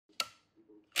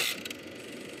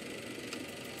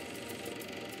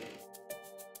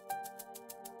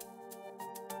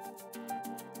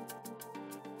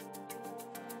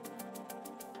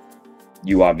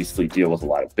You obviously deal with a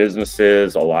lot of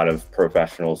businesses, a lot of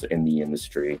professionals in the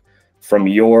industry. From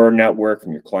your network,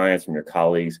 from your clients, from your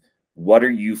colleagues, what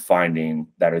are you finding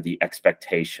that are the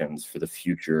expectations for the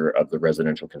future of the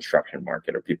residential construction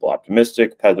market? Are people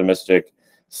optimistic, pessimistic,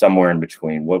 somewhere in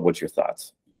between? What's your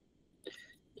thoughts?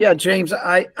 Yeah, James,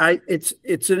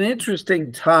 it's an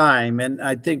interesting time, and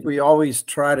I think we always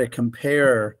try to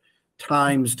compare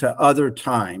times to other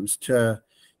times, to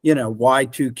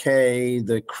Y2K,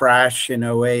 the crash in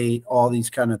 '08, all these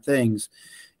kind of things.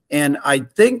 And I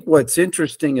think what's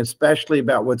interesting, especially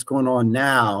about what's going on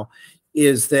now,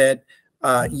 is that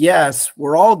yes,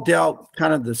 we're all dealt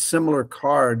kind of the similar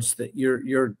cards that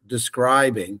you're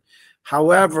describing.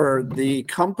 However, the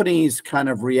company's kind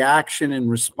of reaction and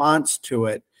response to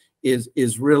it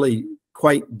is really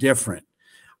quite different.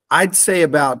 I'd say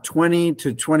about 20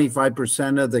 to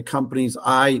 25% of the companies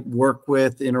I work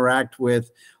with, interact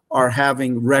with, are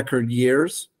having record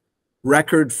years,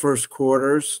 record first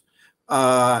quarters,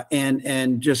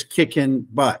 and just kicking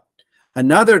butt.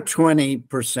 Another 20%,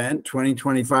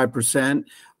 25%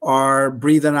 are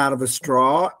breathing out of a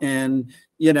straw and,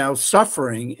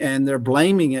 suffering, and they're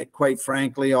blaming it, quite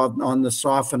frankly, on the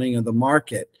softening of the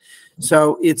market.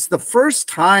 So it's the first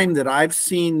time that I've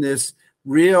seen this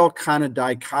real kind of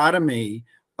dichotomy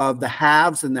of the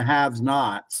haves and the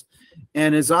have-nots.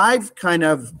 And as I've kind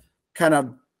of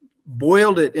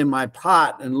boiled it in my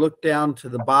pot and looked down to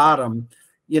the bottom,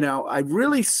 I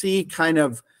really see kind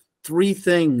of three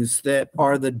things that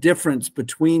are the difference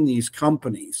between these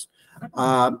companies.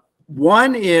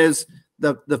 One is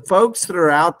the folks that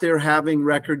are out there having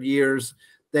record years.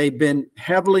 They've been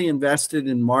heavily invested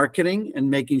in marketing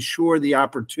and making sure the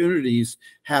opportunities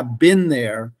have been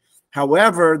there.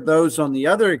 However, those on the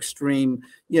other extreme,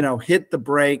 hit the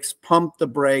brakes, pump the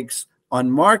brakes on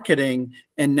marketing,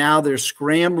 and now they're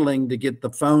scrambling to get the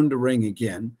phone to ring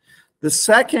again. The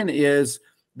second is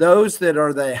those that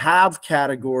are the have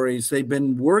categories. They've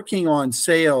been working on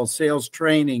sales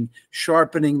training,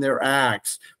 sharpening their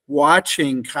axe,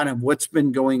 watching kind of what's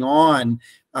been going on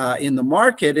in the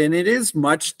market. And it is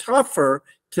much tougher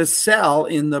to sell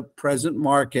in the present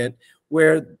market,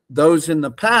 where those in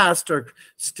the past are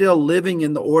still living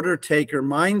in the order taker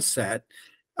mindset.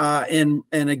 And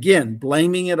again,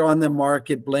 blaming it on the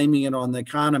market, blaming it on the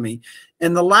economy.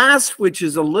 And the last, which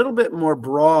is a little bit more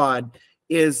broad,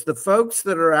 is the folks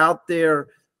that are out there,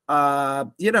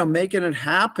 making it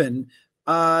happen.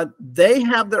 They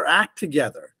have their act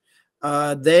together.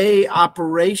 They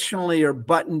operationally are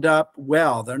buttoned up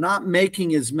well. They're not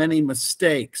making as many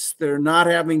mistakes. They're not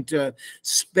having to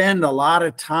spend a lot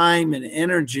of time and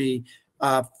energy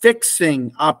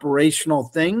fixing operational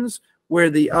things, where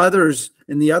the others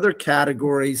in the other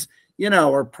categories,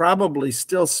 are probably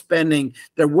still spending.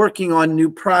 They're working on new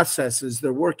processes.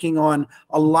 They're working on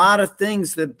a lot of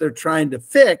things that they're trying to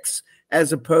fix,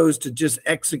 as opposed to just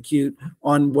execute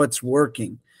on what's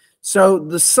working. So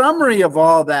the summary of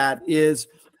all that is,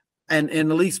 and at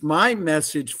least my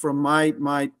message from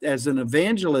my as an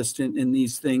evangelist in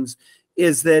these things,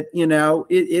 is that,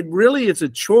 it really is a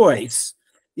choice,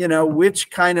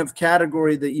 which kind of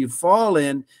category that you fall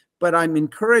in. But I'm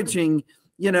encouraging,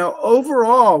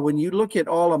 overall, when you look at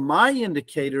all of my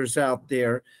indicators out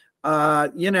there,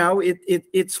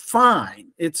 it's fine.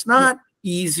 It's not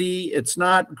easy. It's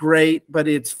not great, but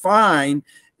it's fine.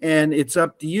 And it's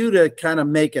up to you to kind of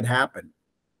make it happen.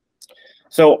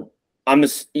 So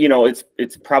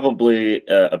it's probably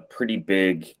a pretty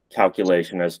big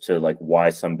calculation as to like why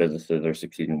some businesses are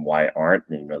succeeding, why aren't.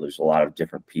 There's a lot of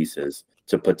different pieces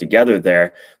to put together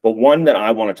there. But one that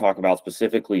I want to talk about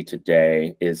specifically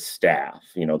today is staff.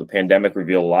 The pandemic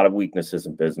revealed a lot of weaknesses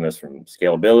in business, from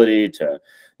scalability to,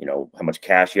 how much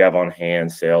cash you have on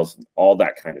hand, sales, all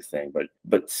that kind of thing.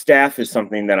 But staff is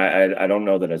something that I don't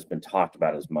know that has been talked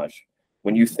about as much.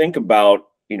 When you think about,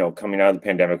 coming out of the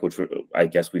pandemic, which I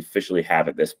guess we officially have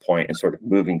at this point, and sort of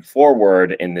moving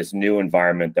forward in this new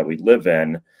environment that we live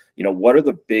in, what are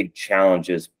the big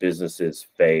challenges businesses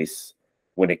face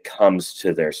when it comes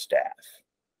to their staff?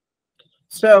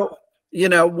 So,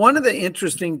 one of the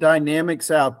interesting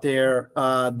dynamics out there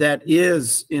that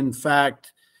is, in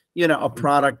fact, a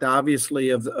product,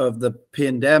 obviously, of the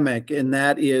pandemic, and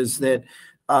that is that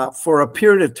for a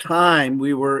period of time,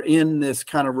 we were in this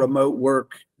kind of remote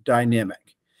work dynamic.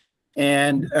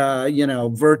 And,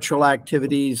 virtual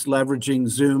activities, leveraging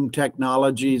Zoom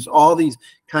technologies, all these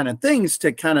kind of things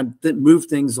to kind of move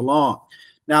things along.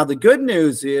 Now, the good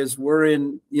news is we're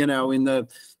in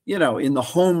the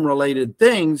home related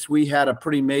things, we had a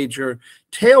pretty major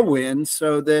tailwind,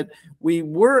 so that we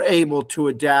were able to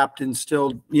adapt and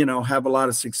still, have a lot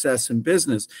of success in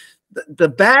business. The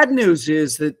bad news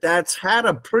is that that's had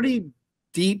a pretty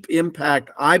deep impact,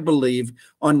 I believe,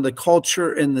 on the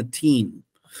culture and the team.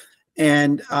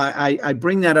 And I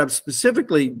bring that up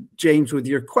specifically, James, with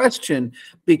your question,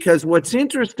 because what's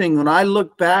interesting when I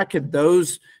look back at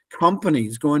those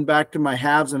companies, going back to my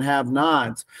haves and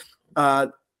have-nots,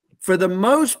 for the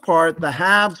most part, the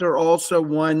haves are also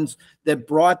ones that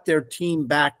brought their team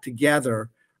back together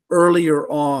earlier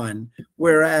on,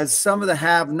 whereas some of the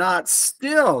have-nots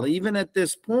still, even at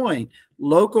this point,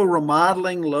 local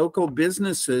remodeling, local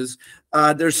businesses,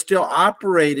 they're still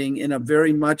operating in a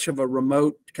very much of a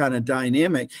remote kind of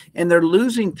dynamic, and they're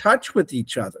losing touch with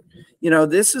each other. You know,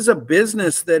 this is a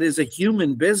business that is a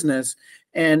human business,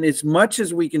 and as much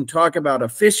as we can talk about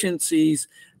efficiencies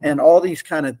and all these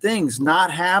kind of things,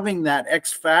 not having that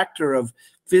X factor of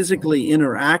physically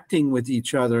interacting with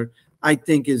each other, I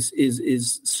think is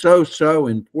so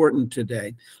important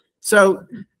today. So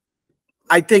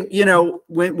I think, you know,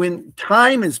 when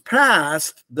time has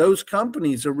passed, those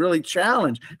companies are really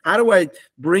challenged. How do I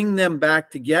bring them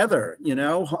back together? You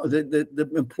know, the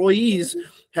employees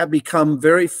have become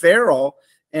very feral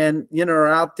and, you know, are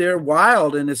out there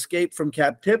wild and escape from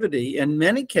captivity. In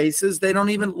many cases, they don't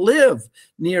even live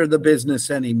near the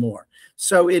business anymore.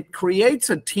 So it creates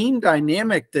a team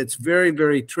dynamic that's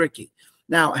very tricky.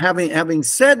 Now, having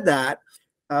said that,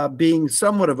 being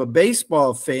somewhat of a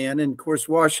baseball fan, and of course,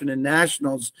 Washington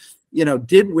Nationals, you know,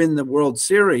 did win the World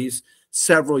Series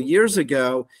several years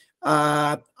ago.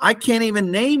 I can't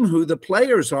even name who the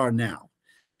players are now.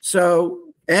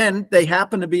 So, and they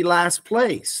happen to be last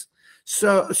place.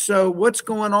 So what's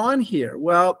going on here?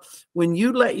 Well, when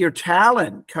you let your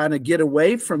talent kind of get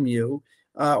away from you,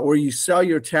 or you sell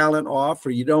your talent off,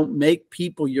 or you don't make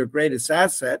people your greatest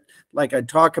asset, like I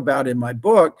talk about in my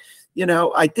book, you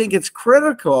know, I think it's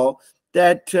critical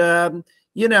that,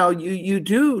 you know, you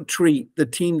do treat the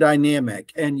team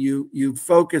dynamic and you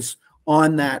focus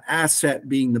on that asset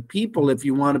being the people if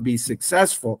you want to be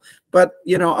successful. But,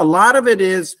 you know, a lot of it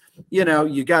is, you know,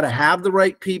 you got to have the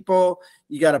right people.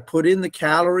 You got to put in the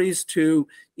calories to,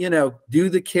 you know, do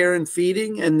the care and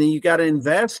feeding, and then you got to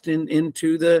invest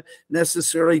into the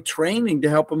necessary training to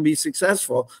help them be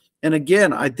successful. And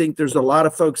again, I think there's a lot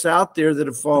of folks out there that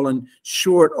have fallen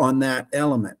short on that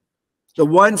element. The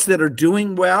ones that are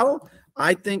doing well,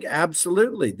 I think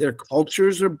absolutely. Their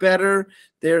cultures are better,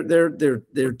 their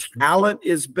talent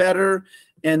is better,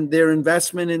 and their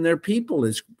investment in their people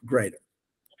is greater.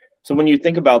 So when you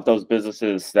think about those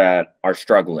businesses that are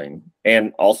struggling,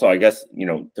 and also, I guess, you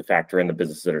know, to factor in the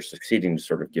businesses that are succeeding to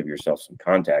sort of give yourself some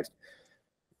context,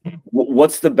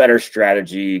 what's the better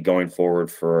strategy going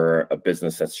forward for a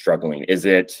business that's struggling? Is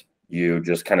it you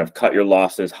just kind of cut your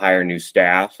losses, hire new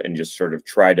staff, and just sort of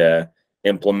try to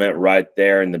implement right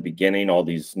there in the beginning all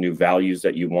these new values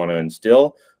that you want to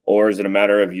instill? Or is it a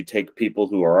matter of you take people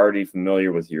who are already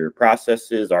familiar with your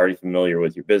processes, already familiar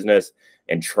with your business,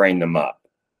 and train them up?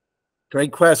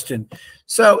 Great question.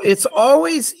 So it's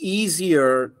always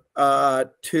easier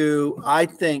to, I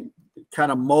think,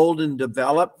 kind of mold and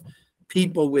develop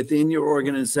people within your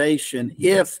organization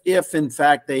if in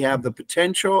fact they have the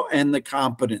potential and the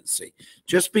competency.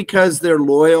 Just because they're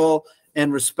loyal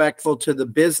and respectful to the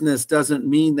business doesn't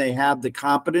mean they have the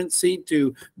competency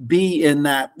to be in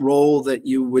that role that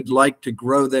you would like to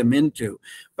grow them into.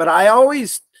 But I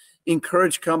always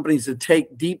encourage companies to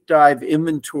take deep dive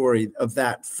inventory of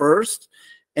that first.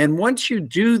 And once you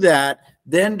do that,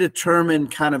 then determine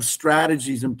kind of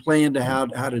strategies and plan to how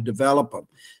to develop them.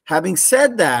 Having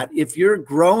said that, if you're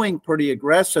growing pretty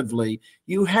aggressively,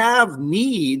 you have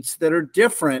needs that are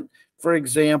different, for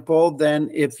example, than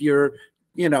if you're,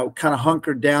 you know, kind of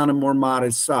hunkered down in more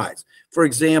modest size. For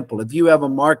example, if you have a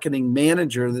marketing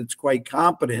manager that's quite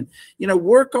competent, you know,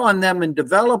 work on them and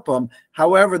develop them.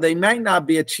 However, they might not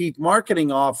be a chief marketing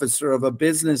officer of a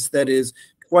business that is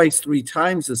twice, 3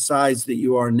 times the size that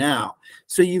you are now.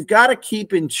 So you've got to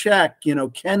keep in check, you know,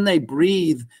 can they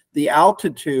breathe the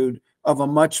altitude of a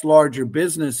much larger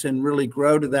business and really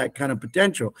grow to that kind of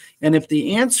potential? And if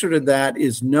the answer to that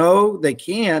is no, they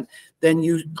can't, then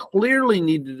you clearly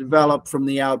need to develop from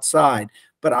the outside.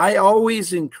 But I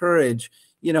always encourage,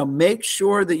 you know, make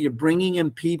sure that you're bringing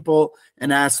in people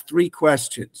and ask 3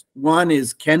 questions. One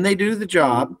is, can they do the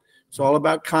job? It's all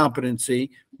about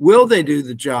competency. Will they do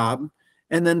the job?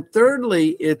 And then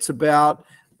thirdly, it's about,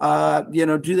 you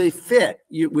know, do they fit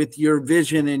with your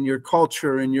vision and your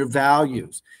culture and your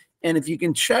values? And if you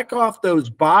can check off those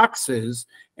boxes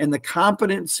and the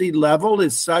competency level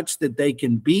is such that they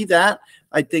can be that,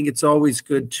 I think it's always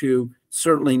good to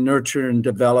certainly nurture and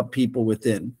develop people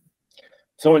within.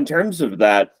 So in terms of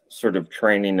that sort of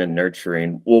training and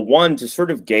nurturing, well, one, to sort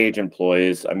of gauge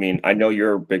employees. I mean, I know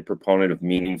you're a big proponent of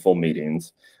meaningful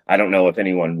meetings. I don't know if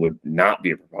anyone would not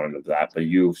be a proponent of that, but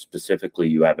you specifically,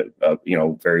 you have it, you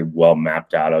know, very well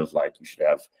mapped out of like, you should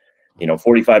have, you know,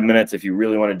 45 minutes if you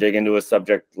really want to dig into a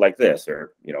subject like this,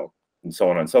 or, you know, and so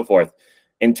on and so forth.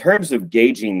 In terms of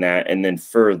gauging that and then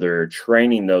further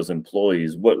training those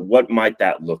employees, what might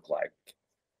that look like?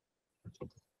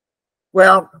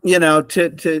 Well, you know,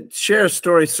 to share a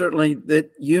story certainly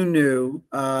that you knew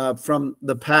from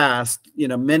the past, you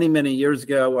know, many years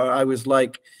ago, I was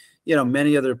like, you know,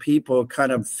 many other people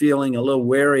kind of feeling a little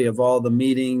wary of all the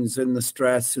meetings and the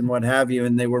stress and what have you,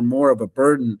 and they were more of a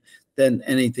burden than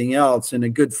anything else. And a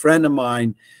good friend of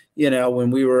mine, you know,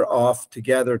 when we were off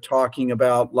together talking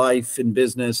about life and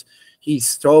business, he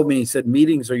told me, he said,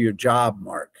 meetings are your job,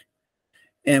 Mark.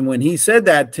 And when he said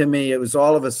that to me, it was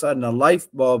all of a sudden a light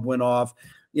bulb went off.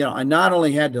 You know, I not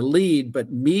only had to lead,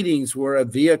 but meetings were a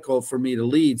vehicle for me to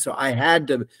lead. So I had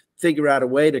to figure out a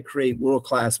way to create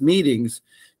world-class meetings,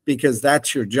 because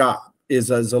that's your job,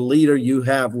 is as a leader, you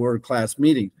have world-class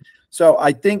meetings. So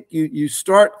I think you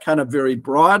start kind of very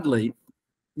broadly,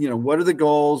 you know, what are the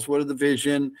goals? What are the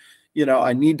vision? You know,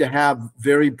 I need to have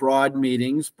very broad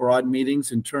meetings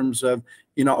in terms of,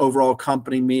 you know, overall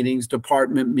company meetings,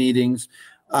 department meetings.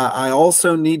 I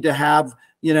also need to have,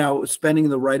 you know, spending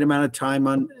the right amount of time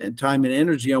and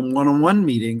energy on one-on-one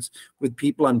meetings with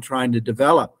people I'm trying to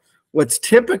develop. What's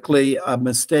typically a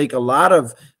mistake a lot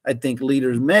of, I think,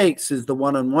 leaders makes is the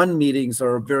one-on-one meetings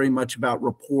are very much about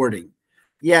reporting.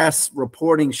 Yes,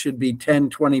 reporting should be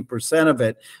 10–20% of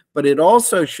it, but it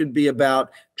also should be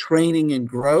about training and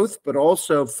growth, but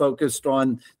also focused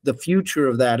on the future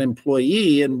of that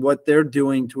employee and what they're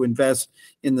doing to invest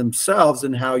in themselves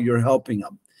and how you're helping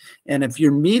them. And if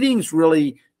your meetings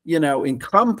really, you know,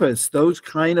 encompass those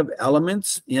kind of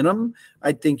elements in them,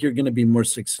 I think you're going to be more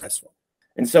successful.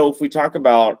 And so if we talk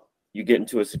about, you get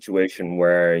into a situation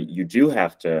where you do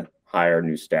have to hire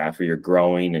new staff, or you're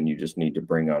growing and you just need to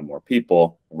bring on more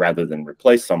people rather than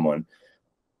replace someone,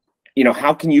 you know,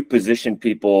 how can you position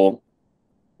people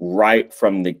right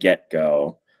from the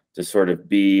get-go to sort of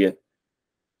be,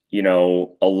 you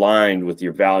know, aligned with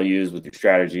your values, with your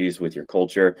strategies, with your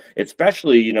culture?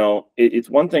 Especially, you know, it's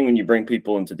one thing when you bring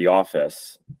people into the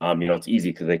office, you know, it's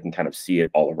easy because they can kind of see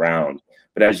it all around.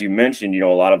 But as you mentioned, you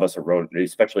know, a lot of us are,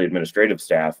 especially administrative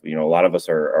staff, you know, a lot of us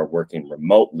are working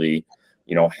remotely.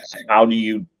 You know, how do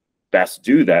you best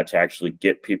do that to actually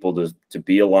get people to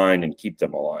be aligned and keep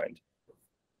them aligned?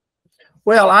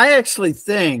 Well, I actually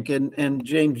think, and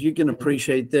James, you can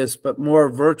appreciate this, but more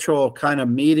virtual kind of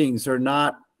meetings are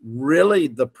not really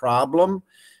the problem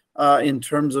in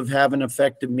terms of having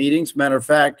effective meetings. Matter of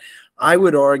fact, I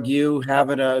would argue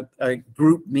having a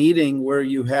group meeting where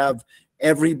you have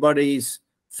everybody's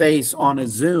face on a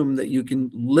Zoom, that you can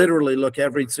literally look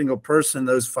every single person,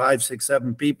 those 5, 6,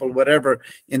 7 people, whatever,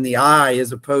 in the eye,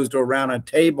 as opposed to around a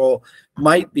table,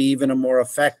 might be even a more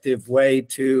effective way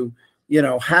to, you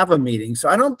know, have a meeting. So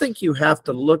I don't think you have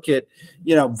to look at,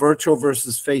 you know, virtual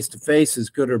versus face-to-face as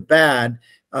good or bad.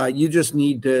 You just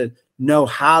need to know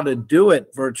how to do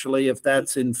it virtually, if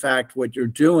that's in fact what you're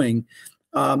doing.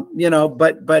 You know,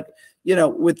 but you know,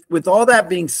 with all that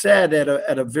being said, at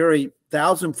a very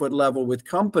 1,000-foot level with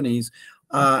companies,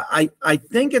 I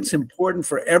think it's important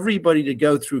for everybody to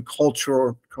go through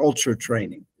culture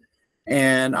training,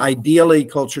 and ideally,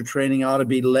 culture training ought to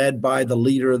be led by the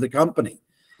leader of the company.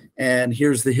 And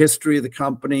here's the history of the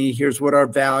company. Here's what our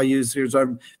values. Here's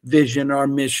our vision, our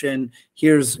mission.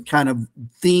 Here's kind of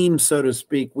themes, so to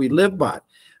speak, we live by.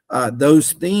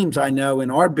 Those themes, I know,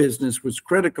 in our business was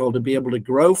critical to be able to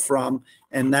grow from,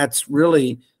 and that's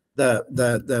really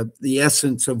the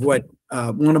essence of what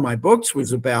one of my books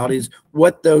was about, is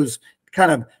what those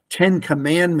kind of 10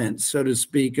 commandments, so to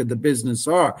speak, of the business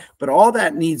are. But all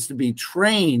that needs to be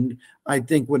trained, I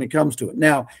think, when it comes to it.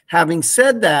 Now, having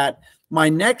said that, my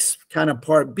next kind of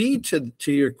part B to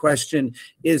your question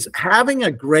is having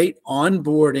a great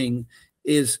onboarding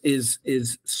is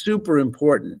super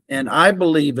important. And I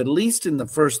believe, at least in the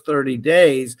first 30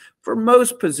 days, for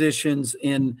most positions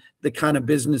in the kind of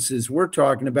businesses we're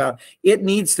talking about, it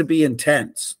needs to be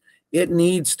intense. It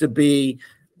needs to be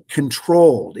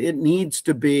controlled. It needs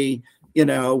to be, 8,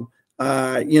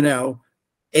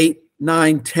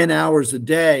 9, 10 hours a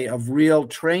day of real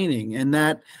training. And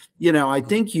that, I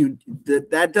think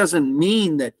that doesn't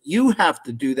mean that you have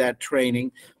to do that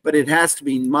training, but it has to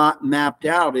be mapped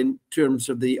out in terms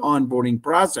of the onboarding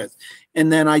process.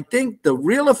 And then I think the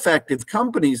real effective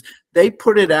companies, they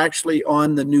put it actually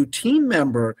on the new team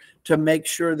member to make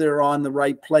sure they're on the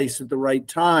right place at the right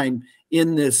time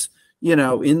in this,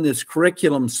 in this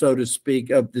curriculum, so to speak,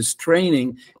 of this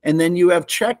training. And then you have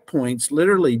checkpoints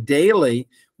literally daily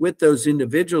with those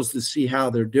individuals to see how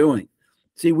they're doing.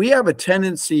 See, we have a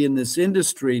tendency in this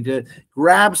industry to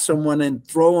grab someone and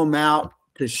throw them out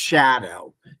to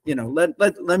shadow.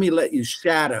 Let me let you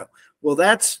shadow. Well,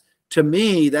 to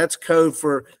me, that's code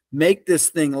for make this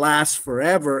thing last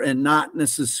forever and not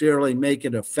necessarily make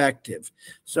it effective.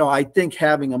 So I think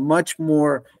having a much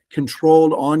more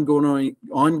controlled, ongoing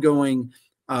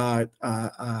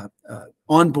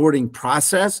onboarding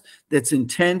process that's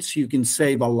intense, you can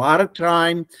save a lot of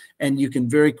time, and you can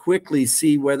very quickly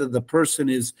see whether the person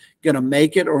is going to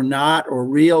make it or not, or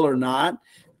real or not.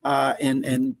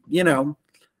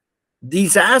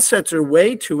 These assets are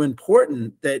way too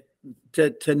important that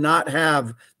to not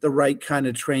have the right kind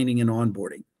of training and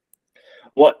onboarding.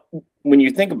 Well, when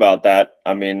you think about that,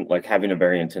 I mean, like having a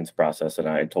very intense process, and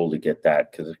I totally get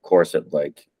that, because of course it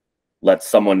like lets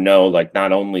someone know, like,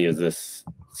 not only is this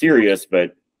serious,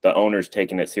 but the owner's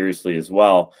taking it seriously as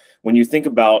well. When you think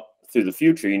about through the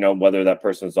future, whether that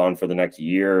person's on for the next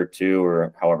year or two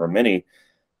or however many,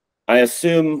 I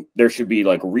assume there should be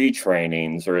like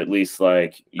retrainings, or at least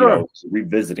like,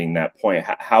 revisiting that point.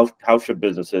 How should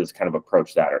businesses kind of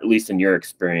approach that? Or at least in your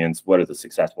experience, what are the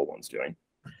successful ones doing?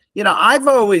 I've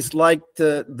always liked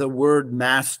the word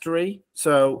mastery.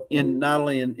 So not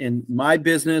only in my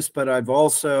business, but I've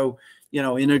also,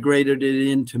 integrated it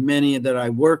into many that I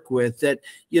work with, that,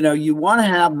 you want to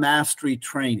have mastery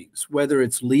trainings, whether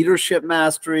it's leadership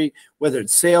mastery, whether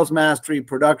it's sales mastery,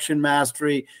 production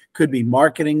mastery, could be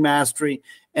marketing mastery.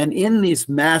 And in these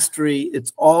mastery,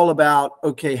 it's all about,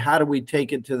 okay, how do we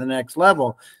take it to the next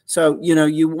level? So,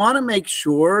 you want to make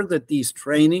sure that these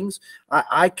trainings,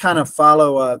 I kind of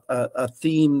follow a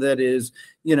theme that is,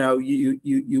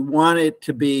 you want it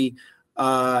to be,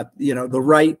 the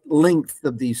right length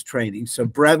of these trainings. So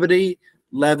brevity,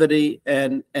 levity,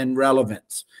 and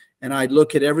relevance. And I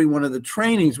look at every one of the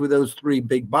trainings with those three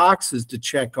big boxes to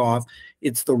check off.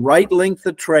 It's the right length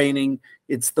of training.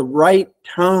 It's the right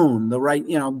tone, the right,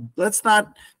 let's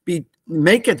not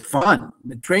make it fun.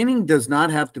 The training does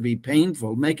not have to be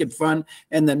painful. Make it fun,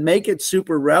 and then make it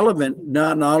super relevant,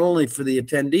 not only for the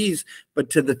attendees, but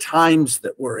to the times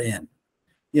that we're in.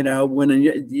 When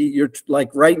you're like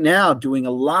right now doing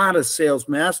a lot of sales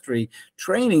mastery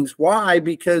trainings. Why?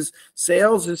 Because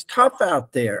sales is tough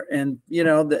out there. And,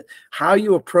 how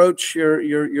you approach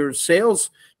your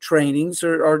sales trainings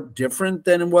are different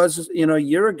than it was, a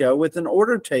year ago with an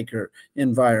order taker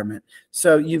environment.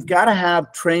 So you've got to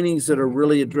have trainings that are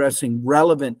really addressing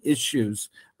relevant issues,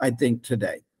 I think,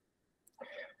 today.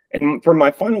 And for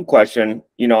my final question,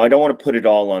 I don't want to put it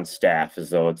all on staff as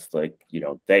though it's like,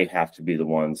 they have to be the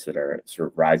ones that are sort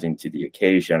of rising to the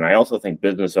occasion. I also think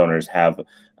business owners have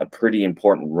a pretty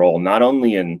important role, not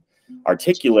only in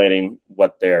articulating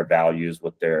what their values,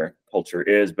 what their culture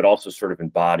is, but also sort of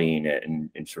embodying it and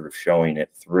sort of showing it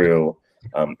through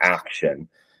action.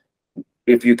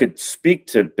 If you could speak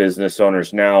to business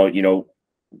owners now,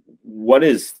 what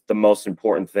is the most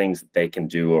important things that they can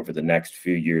do over the next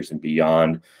few years and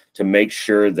beyond to make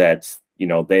sure that,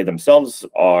 they themselves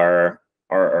are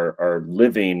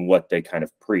living what they kind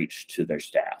of preach to their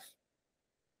staff?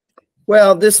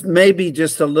 Well, this may be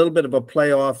just a little bit of a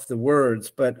play off the words,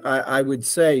 but I would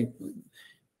say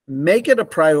make it a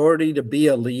priority to be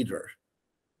a leader.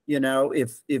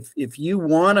 If you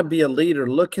want to be a leader,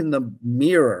 look in the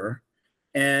mirror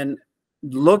and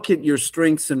look at your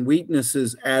strengths and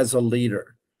weaknesses as a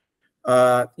leader.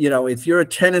 If you're a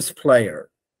tennis player,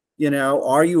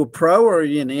 are you a pro or are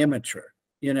you an amateur?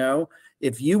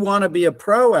 If you want to be a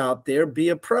pro out there, be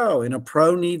a pro. And a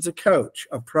pro needs a coach.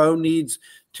 A pro needs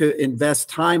to invest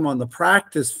time on the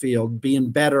practice field, being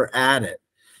better at it.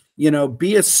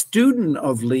 Be a student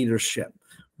of leadership.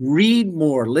 Read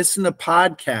more, listen to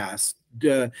podcasts,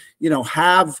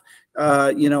 have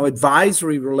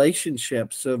advisory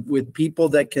relationships with people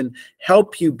that can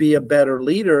help you be a better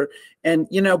leader, and,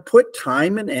 put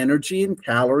time and energy and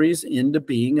calories into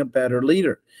being a better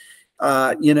leader.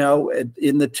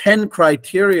 In the 10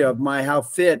 criteria of how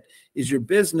fit is your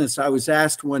business, I was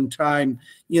asked one time,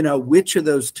 which of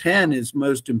those 10 is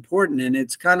most important? And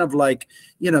it's kind of like,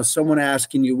 someone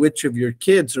asking you which of your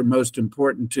kids are most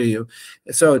important to you.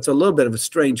 So it's a little bit of a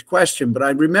strange question, but I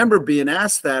remember being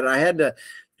asked that. I had to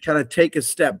kind of take a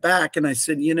step back, and I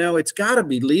said, it's got to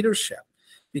be leadership,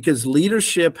 because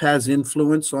leadership has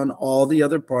influence on all the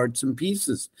other parts and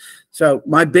pieces. So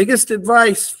my biggest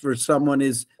advice for someone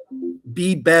is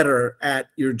be better at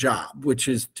your job, which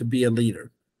is to be a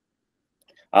leader.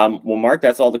 Well, Mark,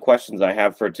 that's all the questions I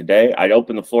have for today. I'd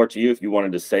open the floor to you if you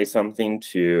wanted to say something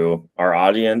to our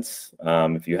audience,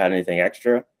 if you had anything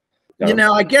extra. You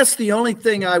know, I guess the only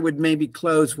thing I would maybe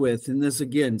close with, and this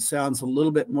again sounds a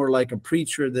little bit more like a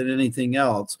preacher than anything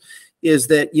else, is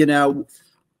that, you know,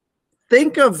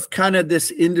 think of kind of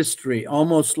this industry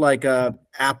almost like a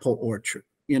apple orchard.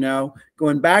 You know,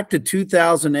 going back to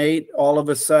 2008, all of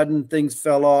a sudden things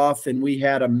fell off and we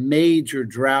had a major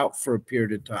drought for a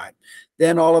period of time.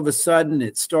 Then all of a sudden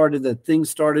things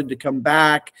started to come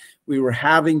back. We were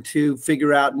having to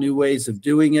figure out new ways of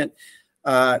doing it.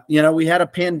 You know, we had a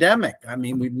pandemic. I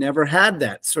mean, we've never had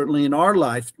that, certainly in our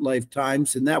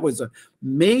lifetimes, and that was a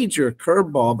major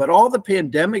curveball. But all the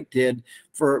pandemic did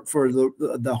for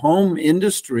the home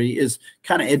industry is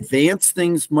kind of advance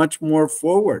things much more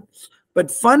forward. But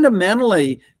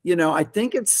fundamentally, you know, I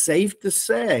think it's safe to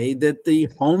say that the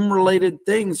home-related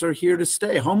things are here to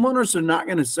stay. Homeowners are not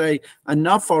going to say,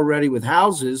 enough already with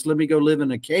houses, let me go live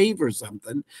in a cave or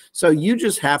something. So you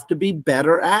just have to be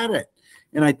better at it.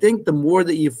 And I think the more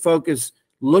that you focus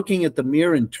looking at the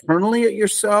mirror internally at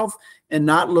yourself and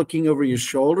not looking over your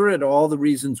shoulder at all the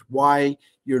reasons why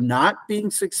you're not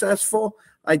being successful,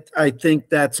 I think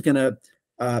that's going to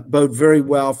bode very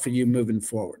well for you moving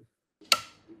forward.